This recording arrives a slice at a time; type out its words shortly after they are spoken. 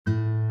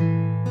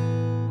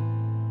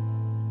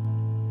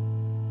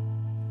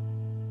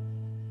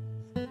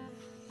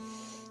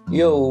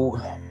Yo,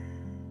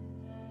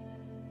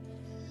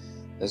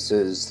 this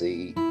is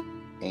the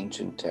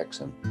Ancient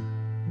Texan.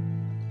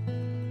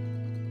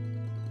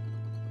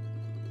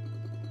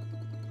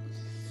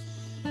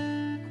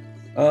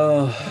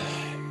 I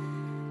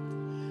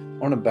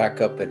want to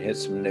back up and hit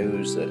some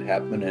news that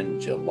happened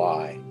in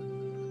July.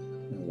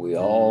 We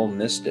all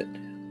missed it.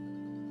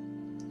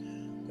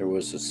 There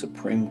was a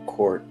Supreme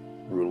Court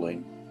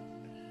ruling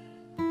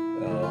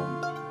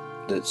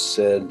that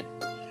said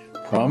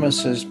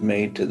promises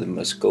made to the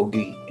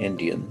Muskogee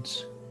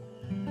Indians,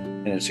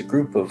 and it's a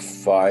group of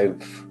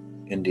 5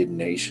 Indian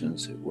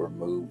nations that were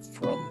moved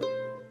from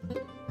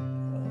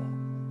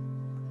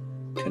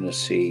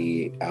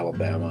Tennessee,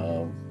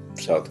 Alabama,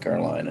 South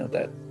Carolina,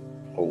 that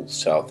whole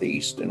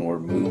southeast, and were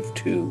moved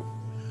to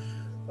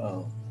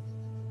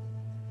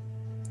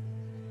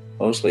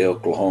mostly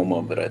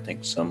Oklahoma, but I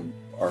think some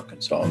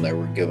Arkansas, and they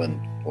were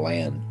given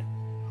land.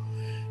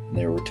 And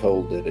they were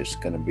told that it's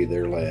going to be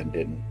their land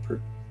in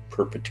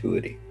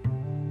perpetuity.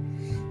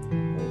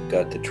 We've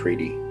got the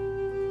treaty.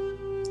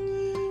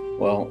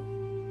 Well,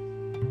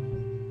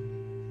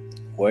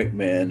 white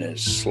man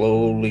has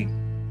slowly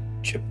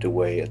chipped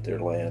away at their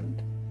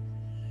land.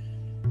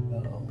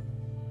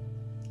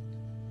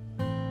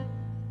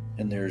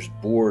 And there's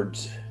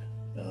boards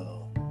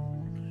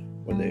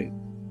where they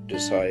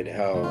decide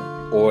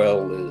how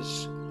oil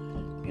is,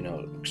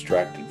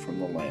 extracted from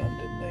the land,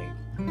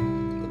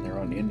 and they're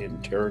on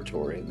Indian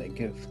territory, and they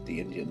give the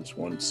Indians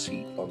 1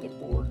 seat on the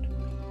board,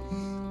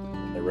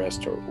 and the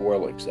rest are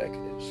oil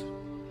executives.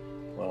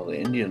 Well, the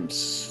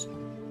Indians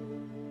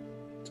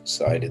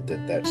decided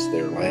that that's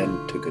their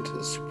land, took it to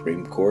the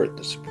Supreme Court.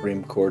 The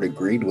Supreme Court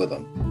agreed with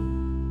them.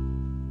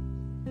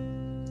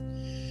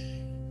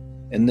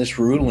 And this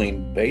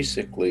ruling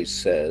basically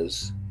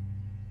says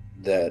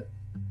that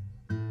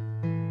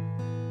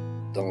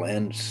the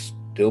land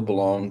still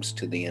belongs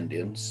to the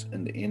Indians,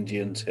 and the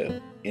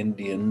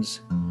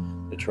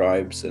the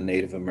tribes, the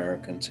Native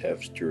Americans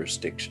have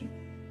jurisdiction.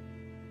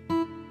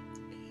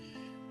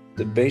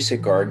 The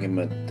basic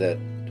argument that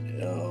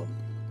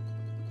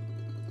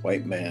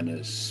white man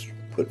has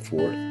put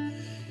forth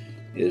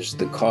is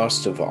the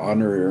cost of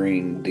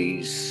honoring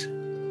these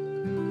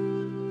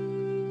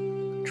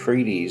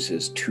treaties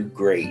is too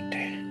great,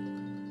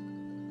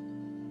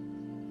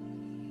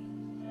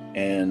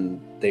 and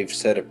they've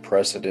set a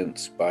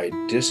precedence by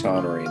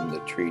dishonoring the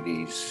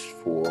treaties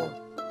for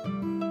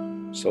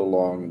so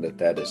long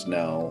that is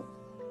now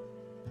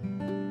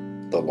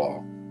the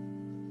law.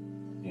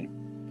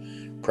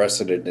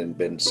 Precedent had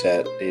been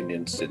set. The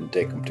Indians didn't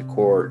take them to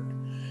court,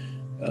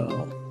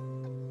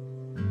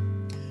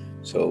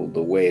 so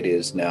the way it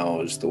is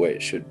now is the way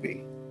it should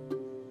be.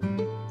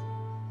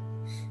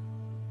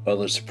 Well,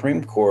 the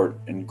Supreme Court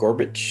and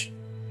Gorsuch,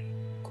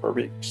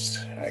 the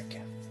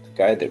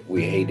guy that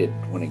we hated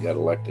when he got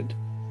elected,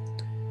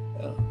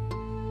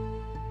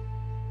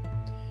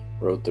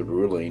 wrote the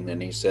ruling,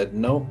 and he said,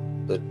 no,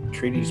 the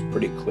treaty's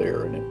pretty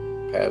clear, and it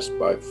passed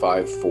by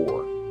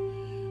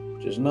 5-4,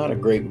 which is not a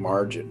great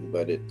margin,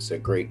 but it's a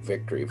great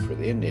victory for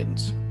the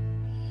Indians.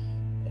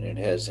 And it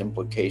has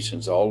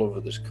implications all over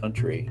this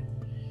country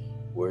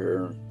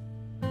where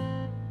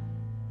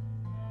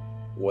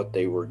what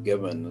they were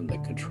given and the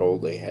control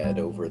they had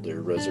over their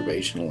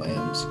reservation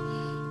lands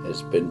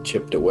has been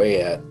chipped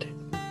away at.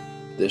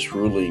 This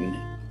ruling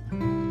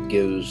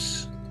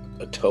gives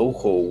a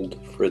toehold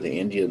for the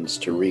Indians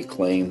to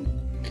reclaim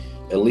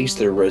at least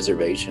their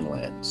reservation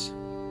lands.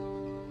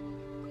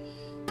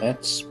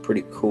 That's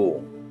pretty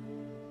cool.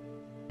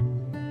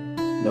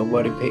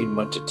 Nobody paid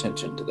much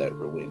attention to that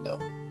ruling, though.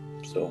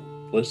 So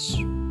let's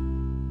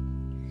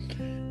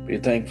be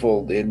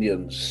thankful the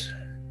Indians,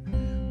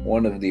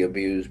 one of the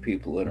abused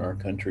people in our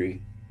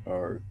country,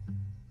 are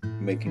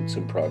making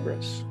some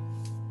progress.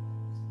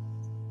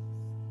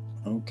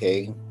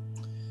 Okay,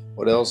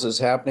 what else is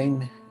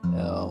happening?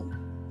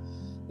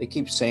 They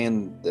keep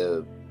saying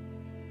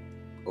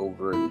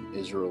over in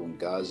Israel and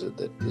Gaza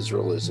that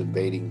Israel is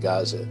invading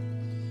Gaza.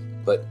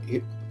 But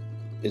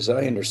as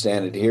I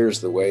understand it,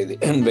 here's the way the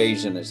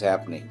invasion is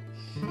happening.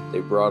 They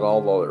brought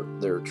all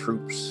their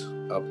troops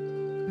up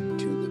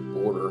to the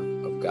border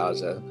of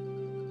Gaza,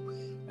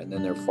 and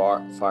then they're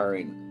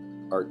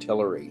firing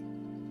artillery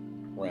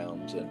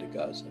rounds into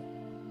Gaza.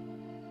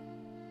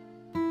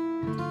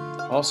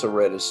 I also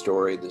read a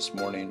story this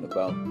morning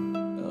about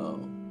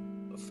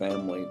a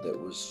family that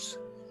was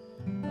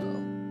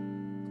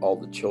all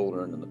the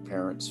children and the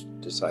parents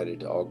decided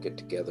to all get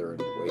together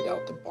and wait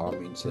out the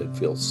bombing so they'd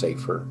feel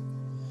safer.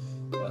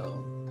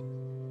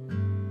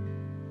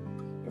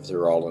 If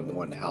they're all in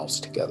one house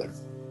together.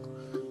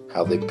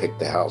 How they picked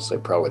the house, they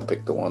probably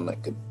picked the one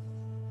that could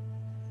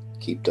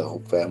keep the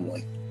whole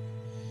family.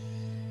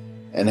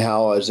 And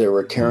how, as they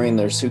were carrying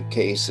their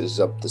suitcases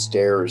up the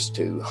stairs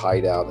to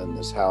hide out in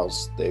this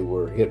house, they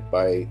were hit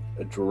by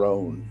a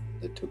drone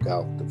that took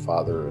out the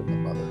father and the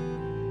mother.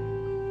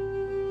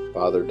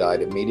 Father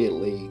died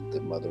immediately,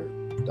 the mother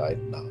died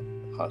in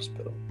the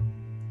hospital.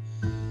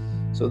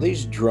 So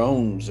these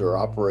drones are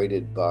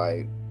operated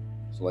by,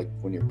 it's like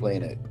when you're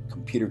playing a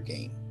computer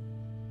game.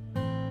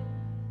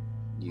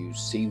 You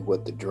see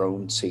what the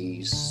drone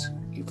sees.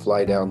 You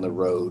fly down the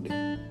road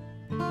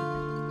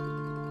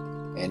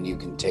and you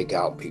can take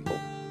out people.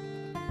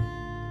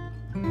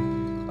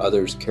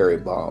 Others carry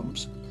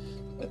bombs.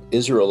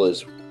 Israel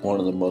is one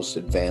of the most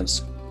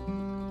advanced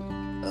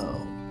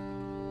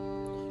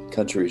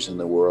countries in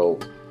the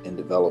world in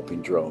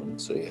developing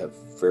drones. They have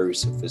very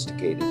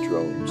sophisticated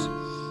drones,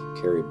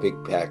 carry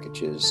big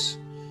packages.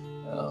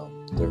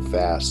 They're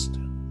fast.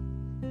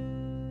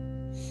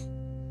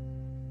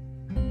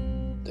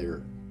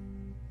 They're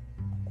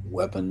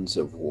weapons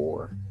of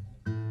war,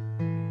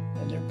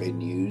 and they're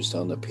being used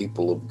on the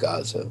people of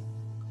Gaza.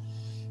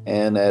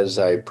 And as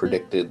I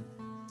predicted,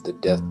 the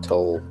death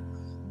toll,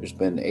 there's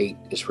been 8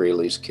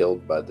 Israelis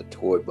killed by the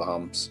toy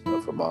bombs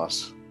of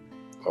Hamas,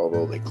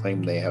 although they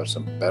claim they have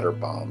some better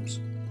bombs,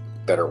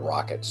 better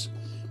rockets.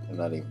 They're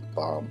not even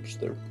bombs,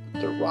 they're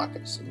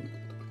rockets, and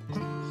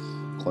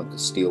a clunk of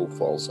steel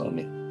falls on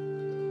you.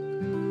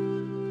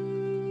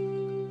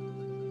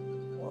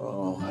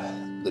 Well,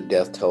 the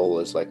death toll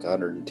is like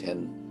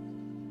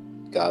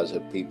 110 Gaza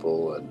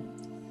people and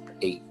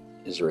 8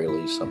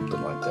 Israelis,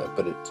 something like that.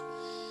 But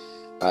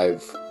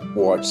I've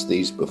watched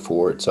these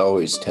before. It's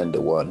always 10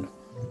 to 1.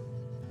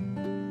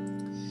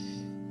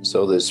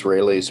 So the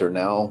Israelis are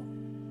now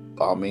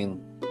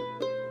bombing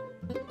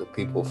the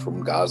people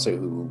from Gaza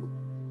who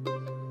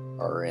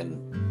are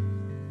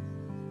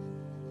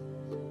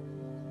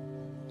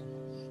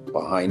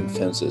behind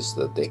fences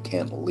that they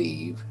can't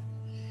leave,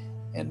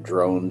 and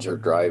drones are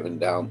driving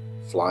down,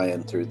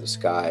 flying through the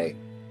sky,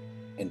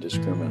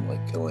 indiscriminately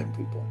killing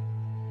people.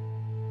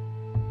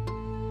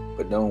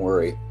 But don't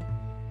worry,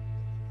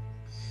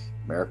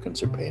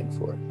 Americans are paying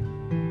for it.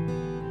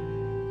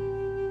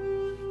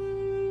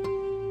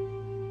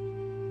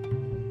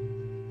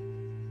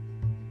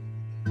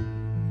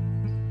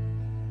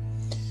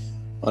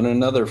 On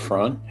another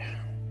front,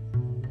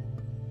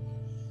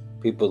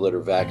 people that are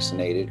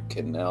vaccinated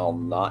can now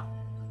not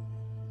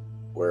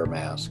wear a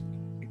mask,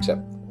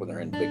 except when they're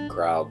in big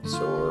crowds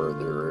or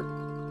they're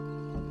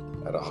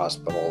at a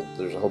hospital.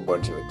 There's a whole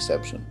bunch of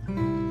exceptions.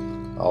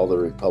 All the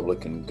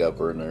Republican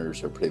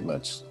governors are pretty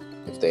much,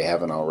 if they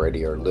haven't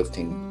already, are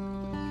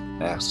lifting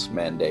mask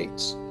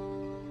mandates.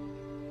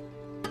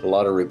 A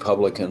lot of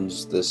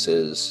Republicans,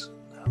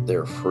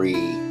 they're free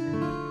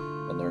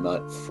and they're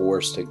not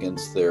forced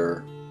against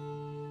their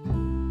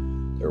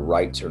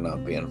rights are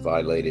not being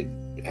violated,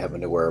 having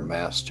to wear a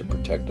mask to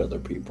protect other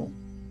people,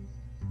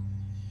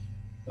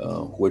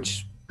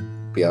 which, to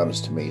be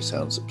honest, to me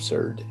sounds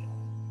absurd.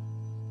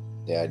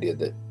 The idea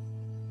that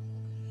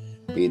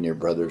being your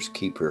brother's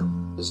keeper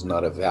is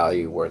not a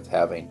value worth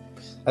having.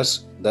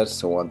 That's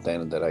the one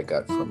thing that I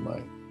got from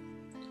my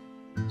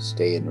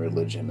stay in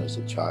religion as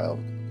a child.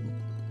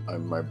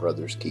 I'm my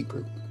brother's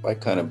keeper. I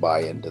kind of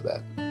buy into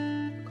that.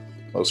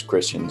 Most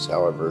Christians,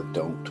 however,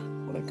 don't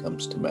when it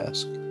comes to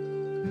masks,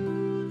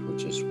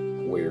 which is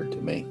weird to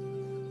me.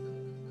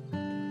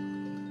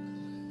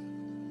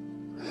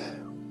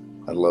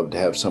 I'd love to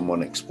have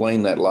someone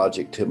explain that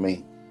logic to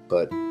me,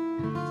 but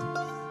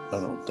I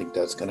don't think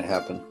that's going to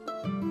happen.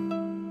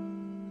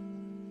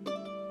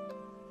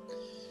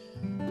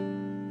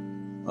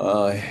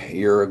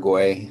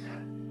 Uruguay,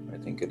 I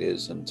think it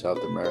is, in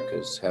South America,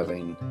 is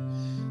having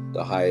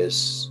the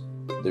highest.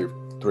 There are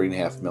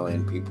 3.5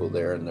 million people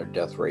there, and their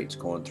death rate's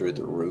going through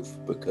the roof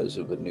because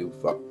of a new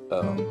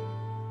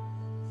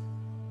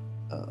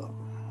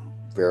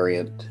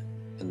variant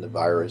in the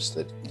virus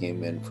that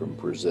came in from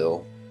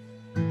Brazil.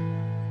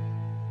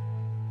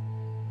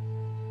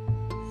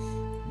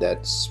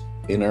 That's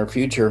in our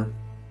future,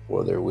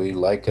 whether we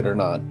like it or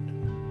not.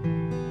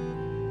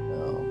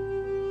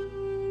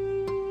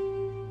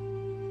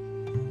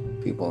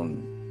 People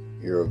in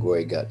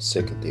Uruguay got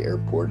sick at the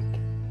airport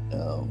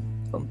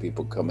from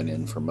people coming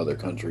in from other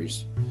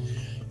countries,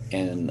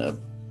 and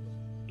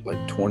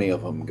like 20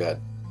 of them got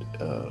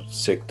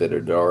sick that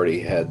had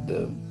already had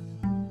the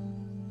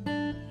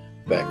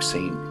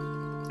vaccine.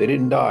 They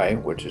didn't die,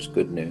 which is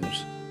good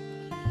news,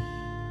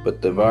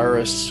 but the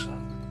virus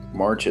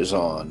marches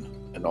on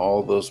in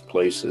all those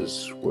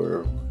places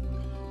where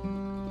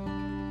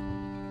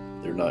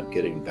they're not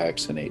getting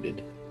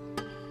vaccinated,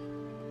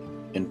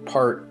 in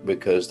part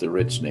because the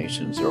rich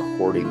nations are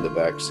hoarding the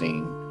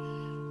vaccine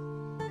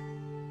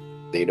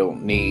they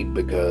don't need,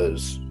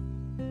 because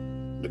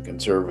the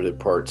conservative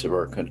parts of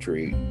our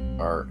country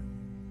are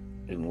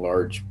in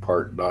large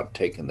part not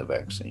taking the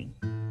vaccine.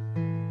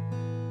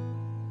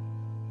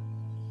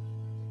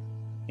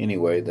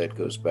 Anyway, that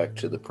goes back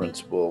to the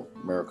principle: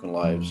 American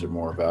lives are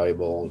more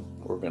valuable.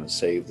 We're going to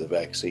save the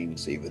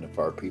vaccines even if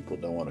our people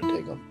don't want to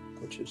take them,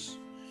 which is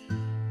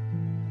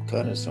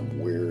kind of some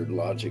weird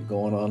logic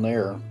going on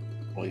there,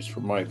 at least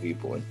for my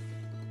viewpoint.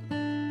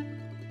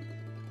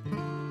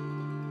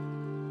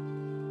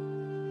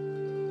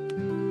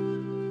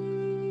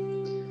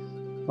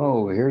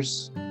 Oh,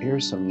 here's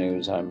some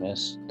news I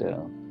missed.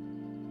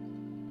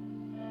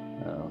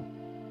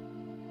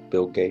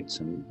 Bill Gates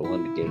and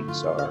Belinda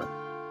Gates are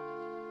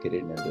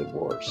getting a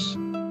divorce.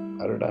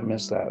 How did I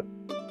miss that?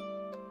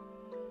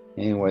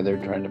 Anyway,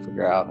 they're trying to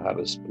figure out how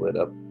to split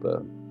up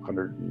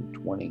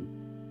 $120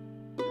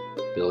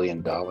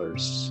 billion,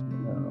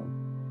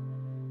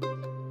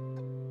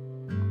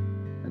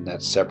 and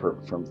that's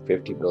separate from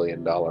 $50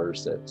 billion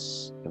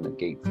that's in the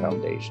Gates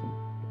Foundation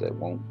that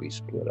won't be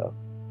split up.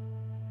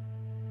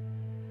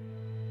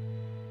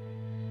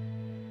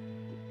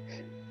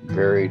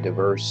 Very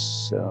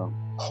diverse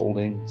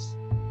holdings.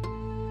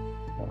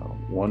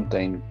 One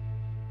thing,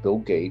 Bill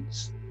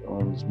Gates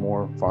owns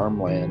more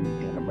farmland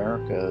in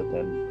America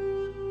than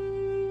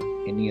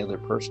any other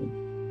person.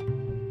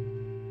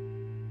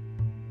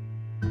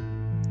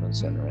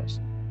 That's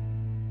interesting.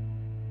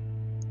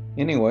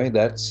 Anyway,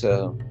 that's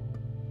I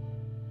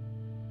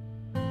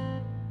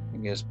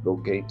guess Bill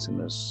Gates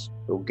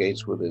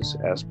with his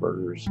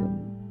Asperger's,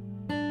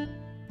 and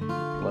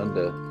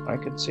Linda. I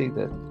could see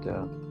that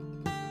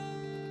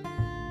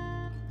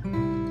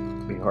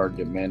it'd be hard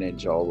to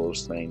manage all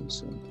those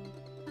things and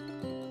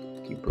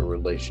keep a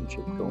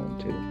relationship going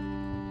too.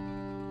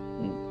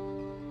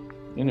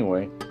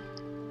 Anyway,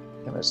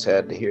 kind of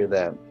sad to hear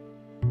that.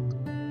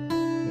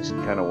 He's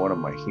kind of one of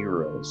my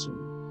heroes,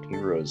 and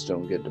heroes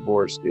don't get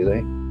divorced, do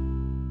they?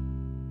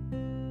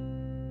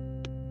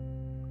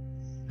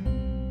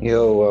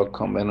 I'll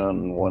comment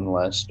on one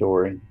last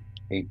story.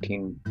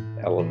 18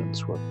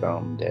 elephants were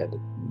found dead,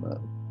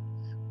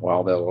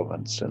 wild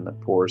elephants in the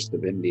forest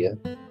of India.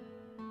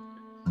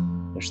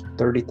 There's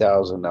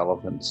 30,000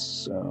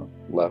 elephants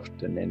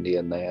left in India,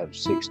 and they have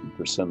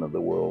 60% of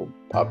the world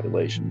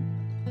population.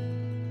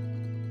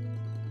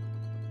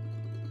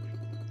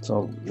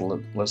 So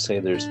let's say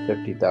there's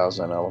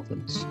 50,000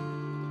 elephants.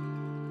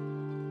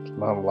 It's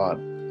not a lot.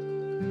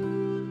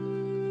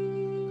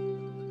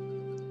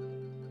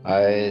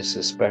 I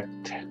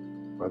suspect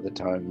by the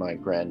time my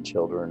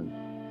grandchildren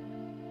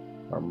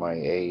are my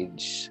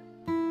age,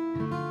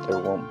 there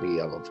won't be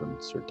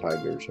elephants or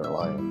tigers or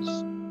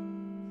lions.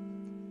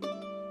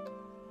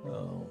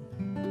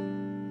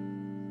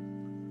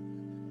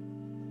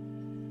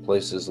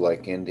 Places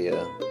like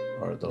India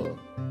are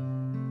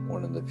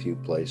one of the few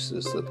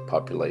places that the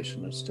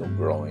population is still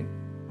growing.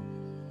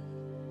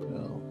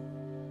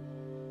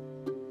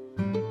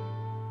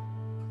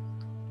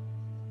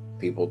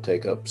 People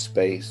take up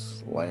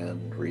space,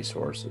 land,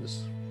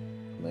 resources,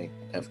 and they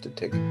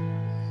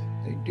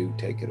do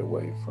take it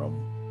away from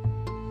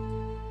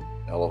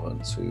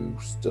elephants who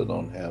still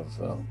don't have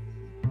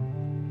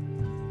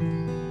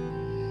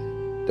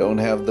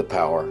the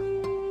power.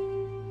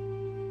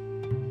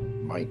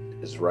 Might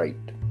is right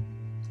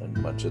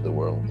in much of the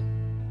world.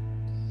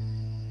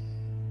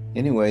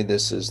 Anyway,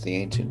 this is the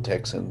Ancient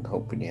Texan,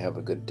 hoping you have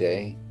a good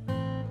day.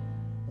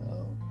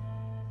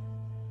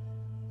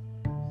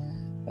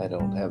 I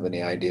don't have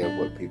any idea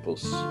what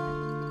people's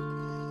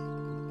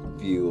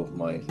view of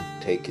my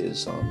take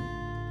is on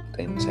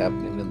things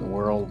happening in the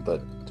world,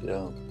 but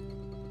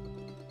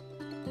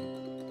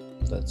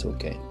that's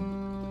okay.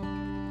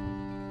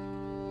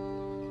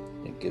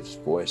 It gives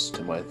voice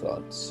to my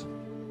thoughts.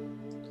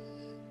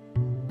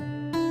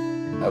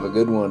 Have a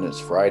good one. It's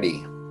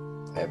Friday.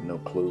 I have no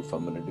clue if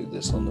I'm going to do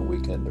this on the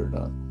weekend or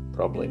not.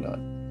 Probably not.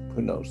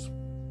 Who knows?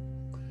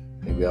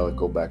 Maybe I'll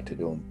go back to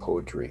doing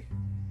poetry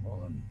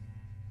on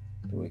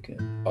the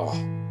weekend. Oh,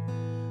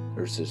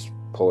 there's this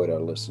poet I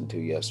listened to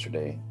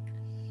yesterday,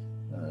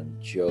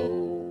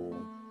 Joe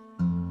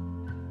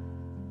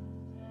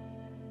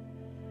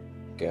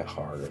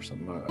Gehard or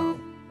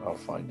something. I'll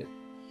find it.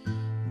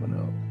 I'm going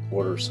to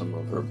order some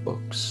of her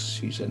books.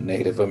 She's a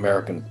Native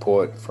American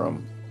poet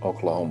from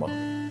Oklahoma.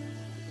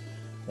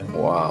 And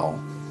wow.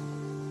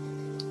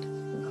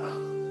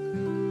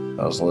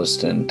 I was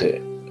listening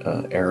to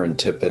Aaron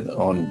Tippett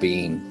on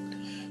Being.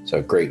 It's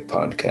a great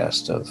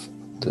podcast of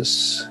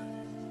this.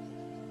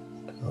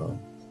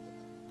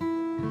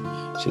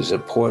 She's a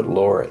poet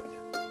laureate.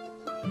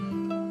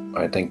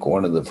 I think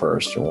one of the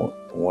first,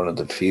 one of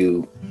the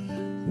few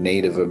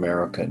Native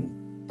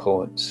American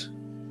poets.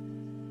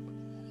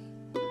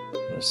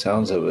 From the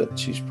sounds of it,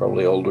 she's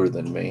probably older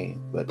than me,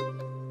 but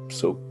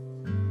so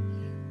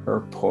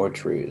her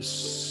poetry is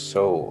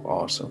so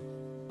awesome.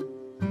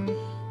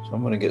 So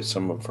I'm going to get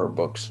some of her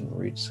books and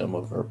read some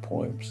of her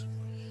poems.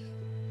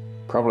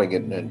 Probably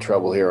getting in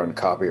trouble here on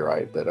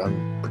copyright, but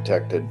I'm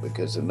protected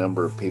because the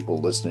number of people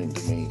listening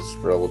to me is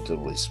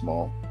relatively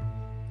small.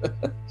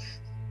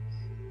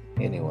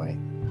 Anyway,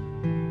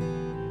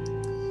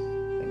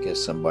 I guess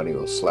somebody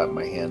will slap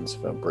my hands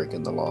if I'm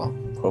breaking the law.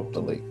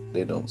 Hopefully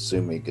they don't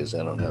sue me because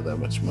I don't have that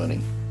much money.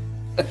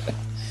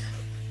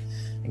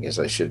 I guess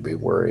I should be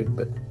worried,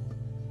 but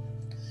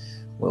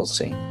we'll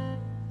see.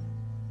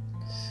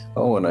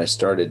 Oh, and I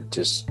started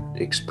just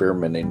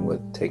experimenting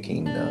with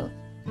taking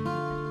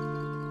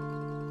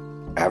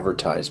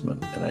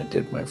advertisement, and I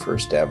did my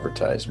first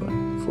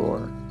advertisement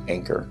for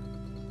Anchor.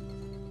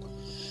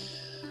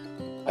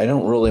 I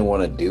don't really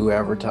want to do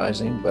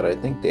advertising, but I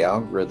think the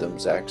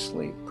algorithms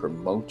actually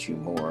promote you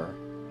more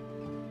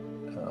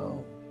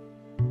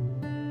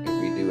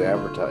if you do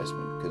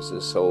advertisement, because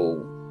this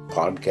whole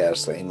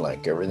podcast thing,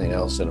 like everything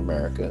else in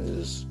America,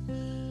 is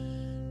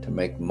to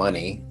make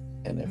money.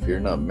 And if you're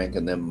not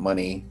making them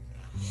money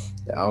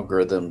The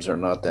algorithms are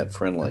not that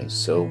friendly.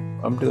 So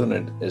I'm doing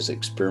it as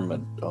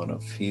experiment on a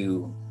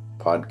few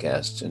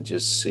podcasts and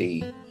just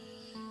see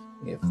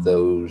if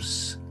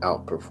those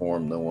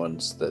outperform the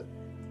ones that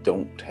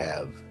don't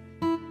have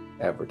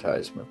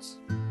advertisements.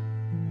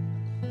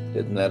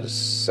 Isn't that a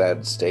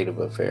sad state of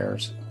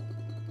affairs?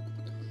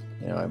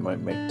 I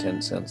might make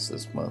 10 cents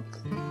this month.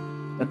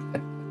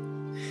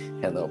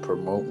 And they'll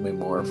promote me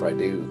more if I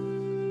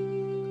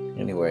do.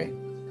 Anyway,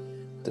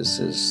 this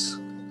is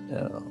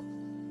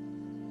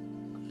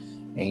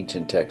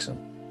Ancient Texan.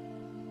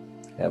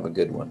 Have a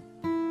good one.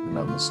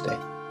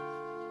 Namaste.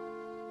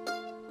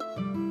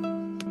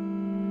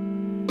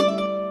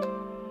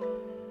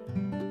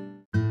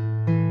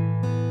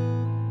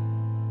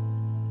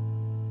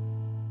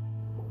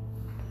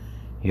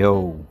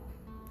 Yo,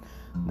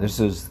 this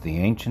is the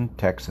Ancient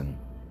Texan,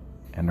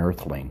 an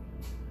Earthling,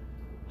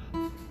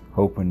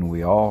 hoping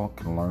we all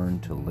can learn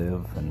to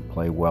live and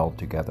play well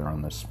together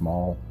on the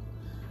small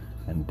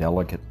and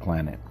delicate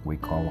planet we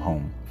call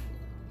home.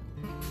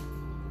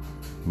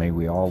 May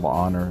we all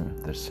honor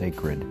the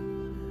sacred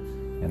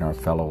in our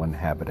fellow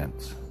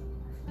inhabitants.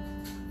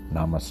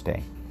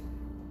 Namaste.